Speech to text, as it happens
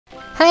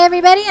Hi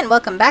everybody and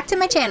welcome back to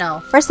my channel.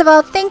 First of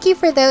all, thank you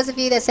for those of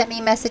you that sent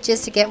me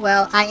messages to get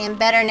well. I am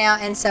better now,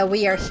 and so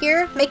we are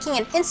here making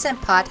an Instant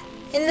Pot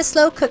in the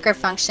slow cooker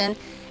function,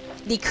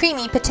 the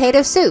creamy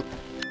potato soup.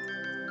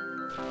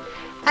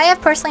 I have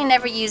personally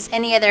never used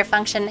any other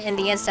function in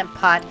the Instant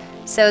Pot,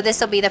 so this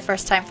will be the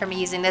first time for me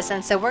using this,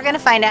 and so we're going to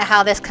find out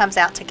how this comes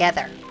out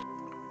together.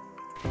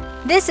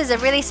 This is a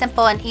really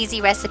simple and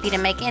easy recipe to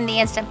make in the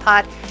Instant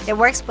Pot. It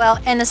works well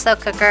in the slow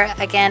cooker.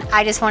 Again,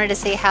 I just wanted to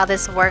see how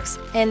this works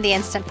in the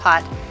Instant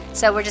Pot.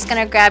 So we're just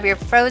going to grab your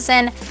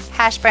frozen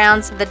hash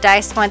browns, the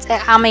diced ones.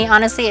 I mean,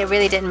 honestly, it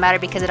really didn't matter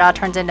because it all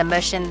turns into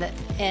mush in the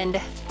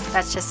end.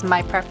 That's just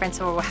my preference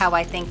or how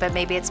I think, but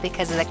maybe it's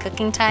because of the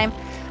cooking time.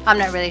 I'm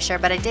not really sure,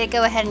 but I did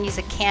go ahead and use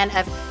a can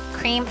of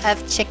cream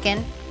of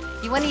chicken.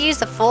 You want to use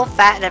the full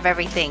fat of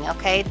everything,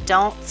 okay?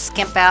 Don't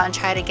skimp out and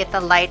try to get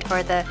the light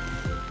or the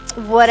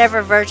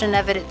whatever version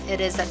of it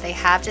is that they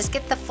have. Just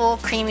get the full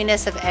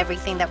creaminess of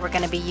everything that we're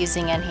going to be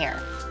using in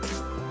here.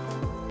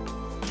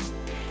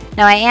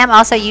 Now I am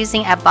also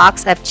using a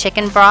box of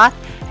chicken broth,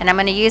 and I'm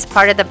going to use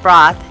part of the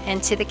broth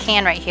into the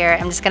can right here.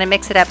 I'm just going to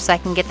mix it up so I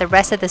can get the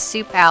rest of the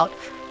soup out,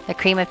 the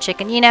cream of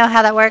chicken. You know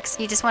how that works.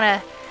 You just want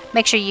to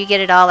make sure you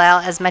get it all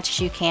out as much as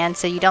you can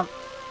so you don't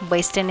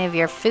waste any of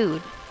your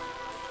food,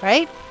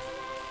 right?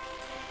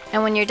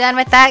 And when you're done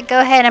with that,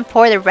 go ahead and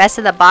pour the rest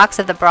of the box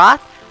of the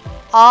broth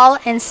all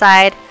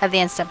inside of the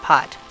Instant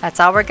Pot. That's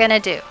all we're gonna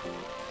do.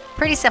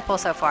 Pretty simple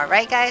so far,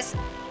 right guys?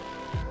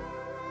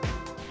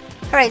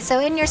 Alright,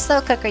 so in your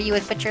slow cooker you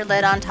would put your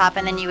lid on top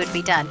and then you would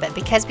be done. But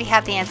because we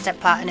have the Instant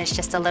Pot and it's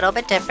just a little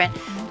bit different,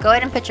 go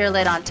ahead and put your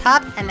lid on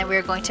top, and then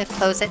we're going to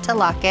close it to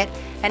lock it.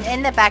 And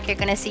in the back you're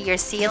going to see your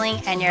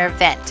ceiling and your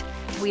vent.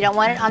 We don't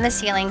want it on the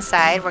ceiling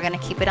side, we're going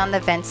to keep it on the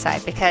vent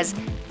side because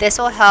this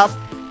will help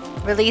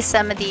release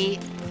some of the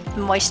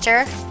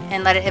moisture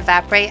and let it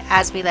evaporate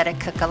as we let it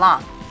cook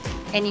along.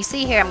 And you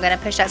see here I'm going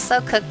to push that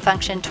slow cook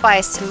function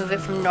twice to move it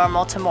from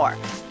normal to more.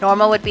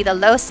 Normal would be the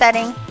low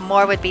setting,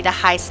 more would be the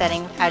high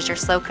setting as your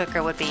slow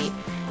cooker would be.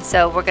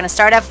 So we're going to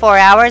start at 4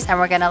 hours and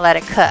we're going to let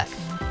it cook.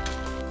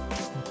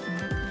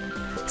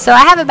 So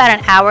I have about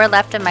an hour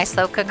left in my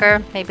slow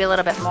cooker, maybe a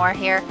little bit more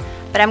here.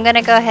 But I'm going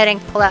to go ahead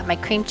and pull out my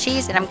cream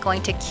cheese, and I'm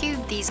going to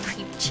cube these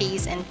cream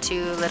cheese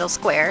into little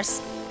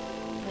squares.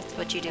 That's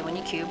what you do when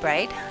you cube,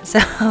 right? So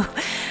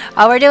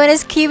all we're doing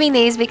is cubing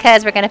these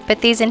because we're going to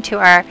put these into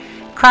our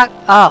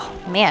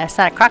it's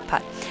not a crock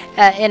pot,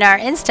 in our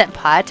Instant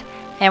Pot,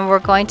 and we're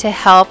going to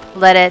help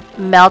let it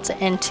melt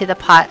into the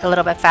pot a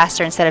little bit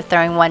faster instead of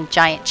throwing one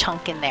giant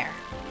chunk in there.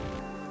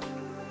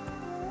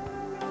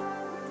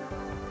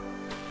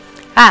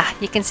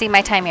 You can see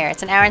my time here.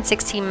 It's 1 hour and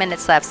 16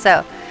 minutes left.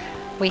 So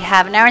we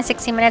have 1 hour and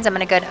 16 minutes. I'm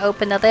going to go and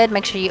open the lid.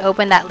 Make sure you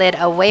open that lid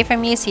away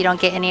from you so you don't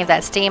get any of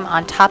that steam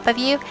on top of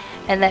you.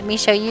 And let me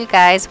show you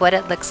guys what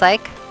it looks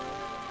like.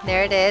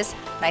 There it is,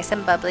 nice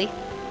and bubbly.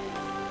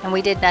 And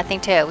we did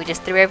nothing to it. We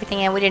just threw everything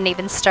in. We didn't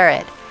even stir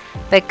it.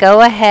 But go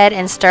ahead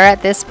and stir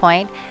at this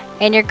point,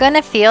 and you're going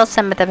to feel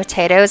some of the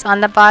potatoes on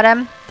the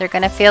bottom. They're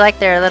going to feel like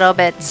they're a little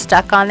bit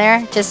stuck on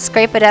there. Just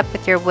scrape it up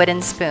with your wooden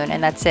spoon,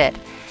 and that's it.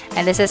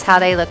 And this is how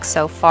they look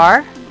so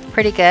far.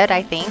 Pretty good,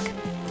 I think.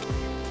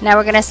 Now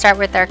we're going to start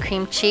with our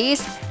cream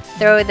cheese.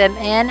 Throw them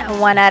in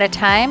one at a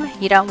time.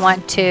 You don't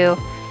want to,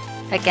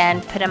 again,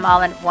 put them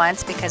all in at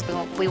once because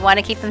we want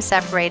to keep them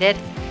separated.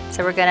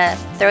 So we're going to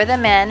throw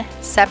them in,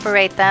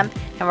 separate them,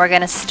 and we're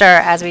going to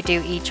stir as we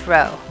do each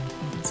row.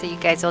 So you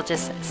guys will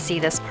just see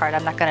this part.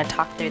 I'm not going to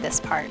talk through this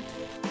part.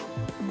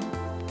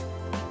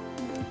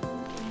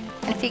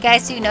 And if you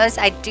guys do notice,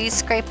 I do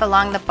scrape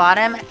along the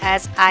bottom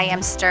as I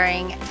am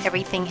stirring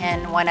everything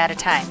in one at a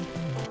time.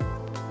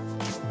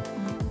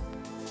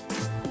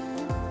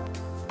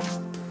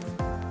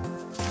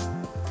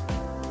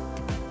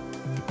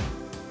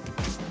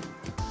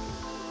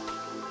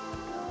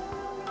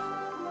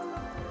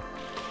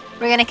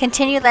 We're going to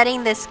continue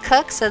letting this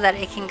cook so that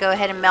it can go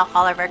ahead and melt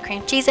all of our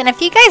cream cheese. And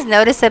if you guys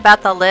notice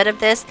about the lid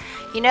of this,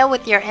 you know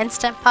with your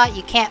Instant Pot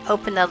you can't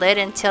open the lid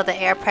until the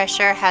air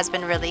pressure has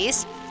been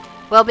released.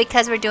 Well,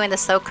 because we're doing the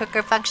slow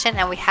cooker function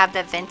and we have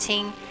the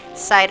venting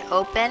side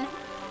open,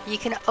 you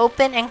can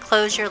open and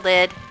close your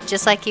lid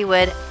just like you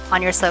would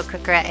on your slow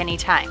cooker at any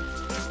time.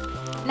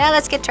 Now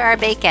let's get to our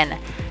bacon.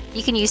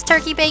 You can use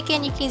turkey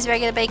bacon, you can use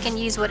regular bacon,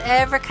 use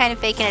whatever kind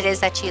of bacon it is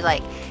that you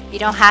like. You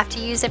don't have to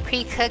use a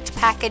pre-cooked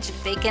packaged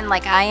bacon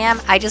like I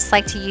am. I just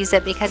like to use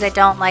it because I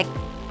don't like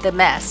the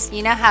mess.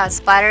 You know how it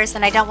splatters,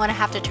 and I don't want to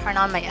have to turn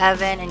on my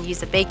oven and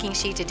use a baking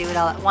sheet to do it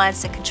all at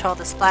once to control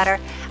the splatter.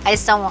 I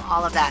just don't want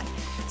all of that.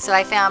 So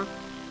I found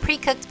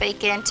pre-cooked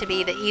bacon to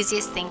be the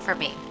easiest thing for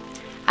me.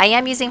 I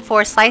am using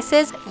 4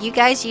 slices. You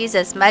guys use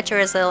as much or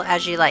as little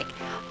as you like.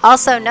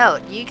 Also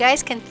note, you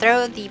guys can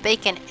throw the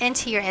bacon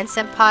into your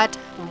Instant Pot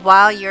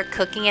while you're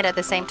cooking it at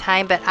the same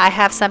time, but I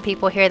have some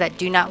people here that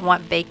do not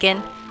want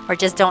bacon or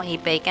just don't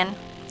eat bacon.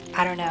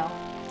 I don't know.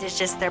 It's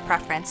just their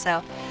preference,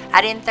 so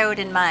I didn't throw it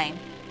in mine.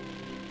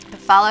 But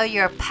follow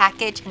your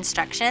package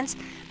instructions.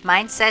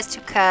 Mine says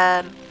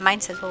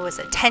what was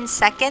it, 10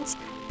 seconds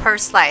per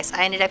slice.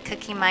 I ended up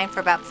cooking mine for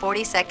about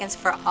 40 seconds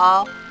for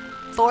all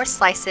 4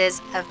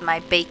 slices of my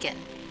bacon.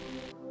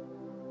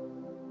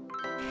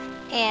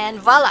 And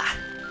voila,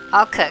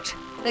 all cooked.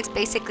 Looks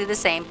basically the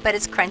same, but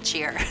it's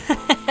crunchier.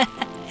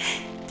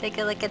 Take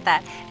a look at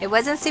that. It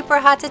wasn't super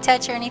hot to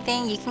touch or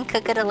anything. You can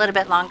cook it a little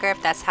bit longer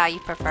if that's how you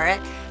prefer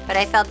it, but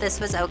I felt this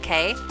was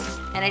okay.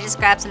 And I just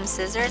grabbed some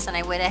scissors and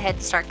I went ahead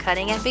and start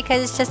cutting it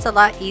because it's just a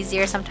lot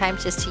easier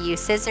sometimes just to use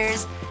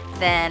scissors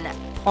than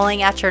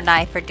pulling out your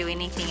knife or doing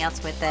anything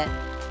else with it.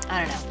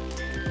 I don't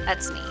know.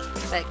 That's me.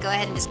 But go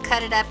ahead and just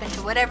cut it up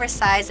into whatever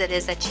size it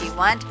is that you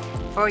want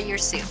for your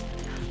soup.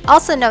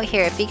 Also note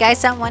here, if you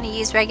guys don't want to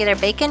use regular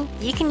bacon,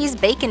 you can use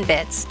bacon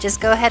bits. Just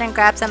go ahead and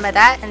grab some of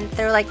that, and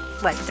they're like,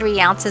 what,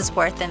 3 ounces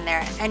worth in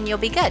there, and you'll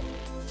be good.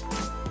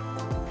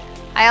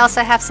 I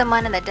also have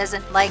someone that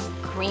doesn't like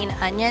green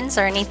onions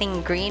or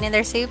anything green in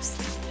their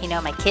soups. You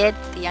know, my kid,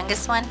 the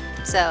youngest one.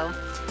 So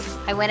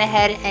I went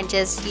ahead and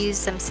just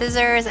used some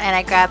scissors, and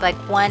I grabbed like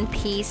 1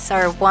 piece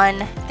or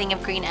 1 thing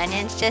of green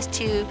onions just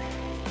to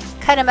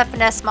cut them up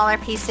into smaller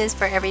pieces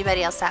for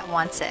everybody else that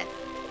wants it.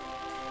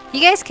 You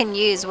guys can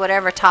use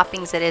whatever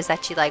toppings it is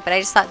that you like, but I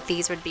just thought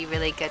these would be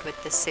really good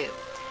with the soup.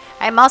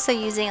 I'm also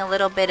using a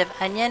little bit of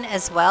onion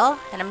as well,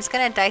 and I'm just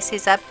going to dice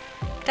these up.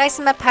 Dice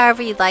them up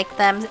however you like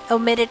them.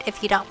 Omit it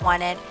if you don't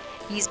want it.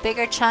 Use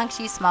bigger chunks,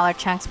 use smaller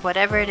chunks,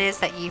 whatever it is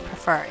that you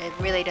prefer. It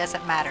really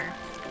doesn't matter.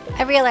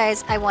 I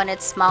realized I wanted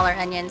smaller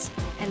onions,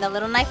 and the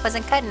little knife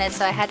wasn't cutting it,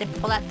 so I had to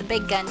pull out the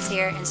big guns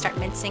here and start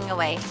mincing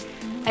away.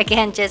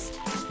 Again, just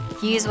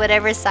use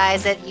whatever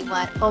size that you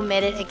want.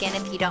 Omit it again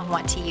if you don't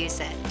want to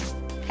use it.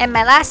 And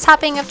my last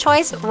topping of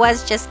choice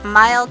was just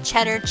mild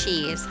cheddar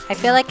cheese. I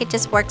feel like it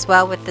just works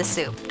well with the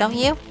soup, don't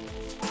you?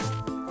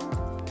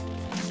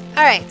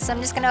 Alright, so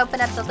I'm just going to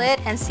open up the lid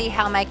and see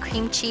how my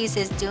cream cheese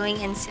is doing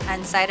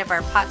inside of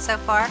our pot so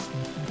far.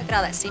 Look at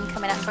all that steam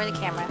coming out toward the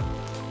camera.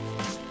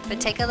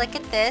 But take a look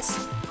at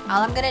this.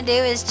 All I'm going to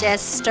do is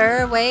just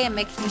stir away and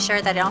making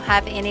sure that I don't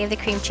have any of the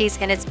cream cheese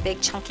in its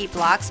big chunky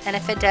blocks. And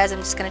if it does, I'm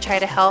just going to try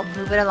to help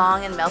move it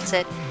along and melt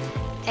it.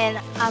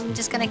 And I'm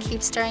just going to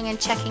keep stirring and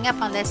checking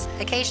up on this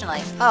occasionally.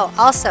 Oh,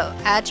 also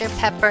add your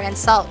pepper and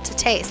salt to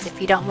taste.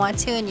 If you don't want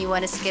to and you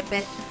want to skip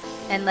it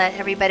and let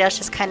everybody else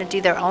just kind of do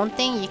their own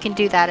thing, you can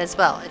do that as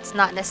well. It's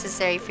not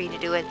necessary for you to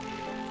do it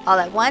all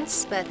at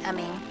once, but I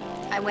mean,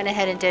 I went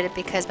ahead and did it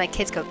because my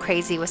kids go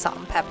crazy with salt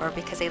and pepper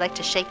because they like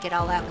to shake it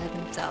all out with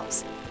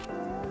themselves.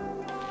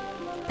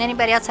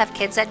 Anybody else have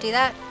kids that do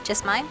that?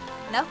 Just mine?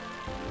 No?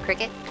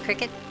 Cricket?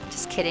 Cricket?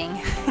 Just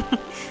kidding.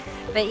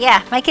 But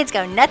yeah, my kids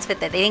go nuts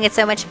with it. They think it's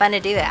so much fun to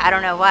do it. I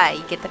don't know why.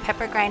 You get the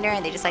pepper grinder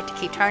and they just like to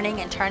keep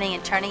turning and turning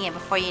and turning, and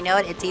before you know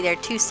it, it's either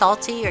too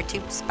salty or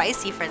too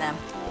spicy for them.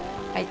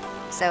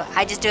 So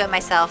I just do it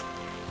myself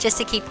just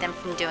to keep them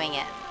from doing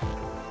it.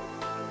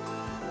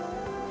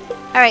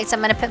 Alright, so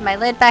I'm going to put my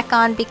lid back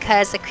on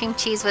because the cream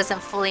cheese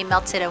wasn't fully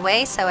melted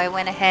away, so I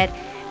went ahead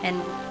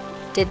and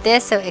did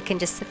this so it can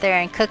just sit there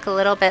and cook a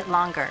little bit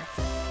longer.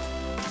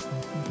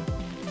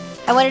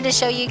 I wanted to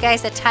show you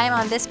guys the time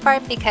on this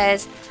part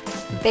because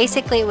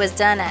basically it was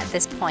done at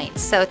this point.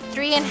 So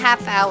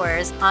 3.5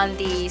 hours on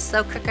the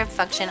slow cooker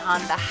function on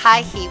the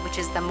high heat, which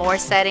is the more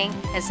setting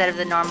instead of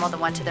the normal, the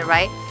one to the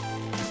right.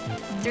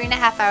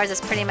 3.5 hours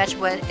is pretty much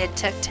what it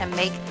took to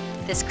make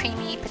this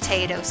creamy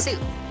potato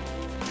soup.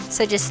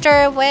 So just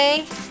stir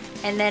away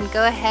and then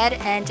go ahead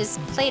and just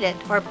plate it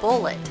or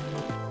bowl it.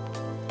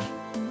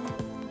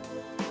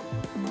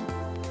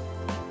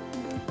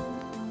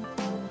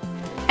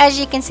 As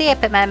you can see, I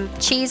put my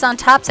cheese on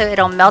top so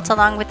it'll melt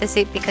along with the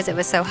soup because it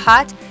was so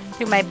hot.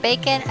 Threw my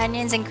bacon,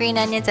 onions, and green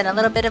onions, and a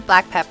little bit of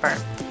black pepper.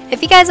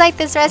 If you guys like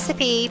this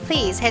recipe,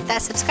 please hit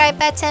that subscribe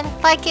button,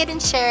 like it,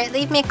 and share it.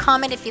 Leave me a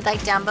comment if you'd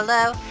like down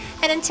below.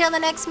 And until the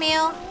next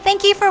meal,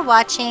 thank you for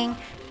watching.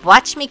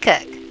 Watch me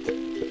cook.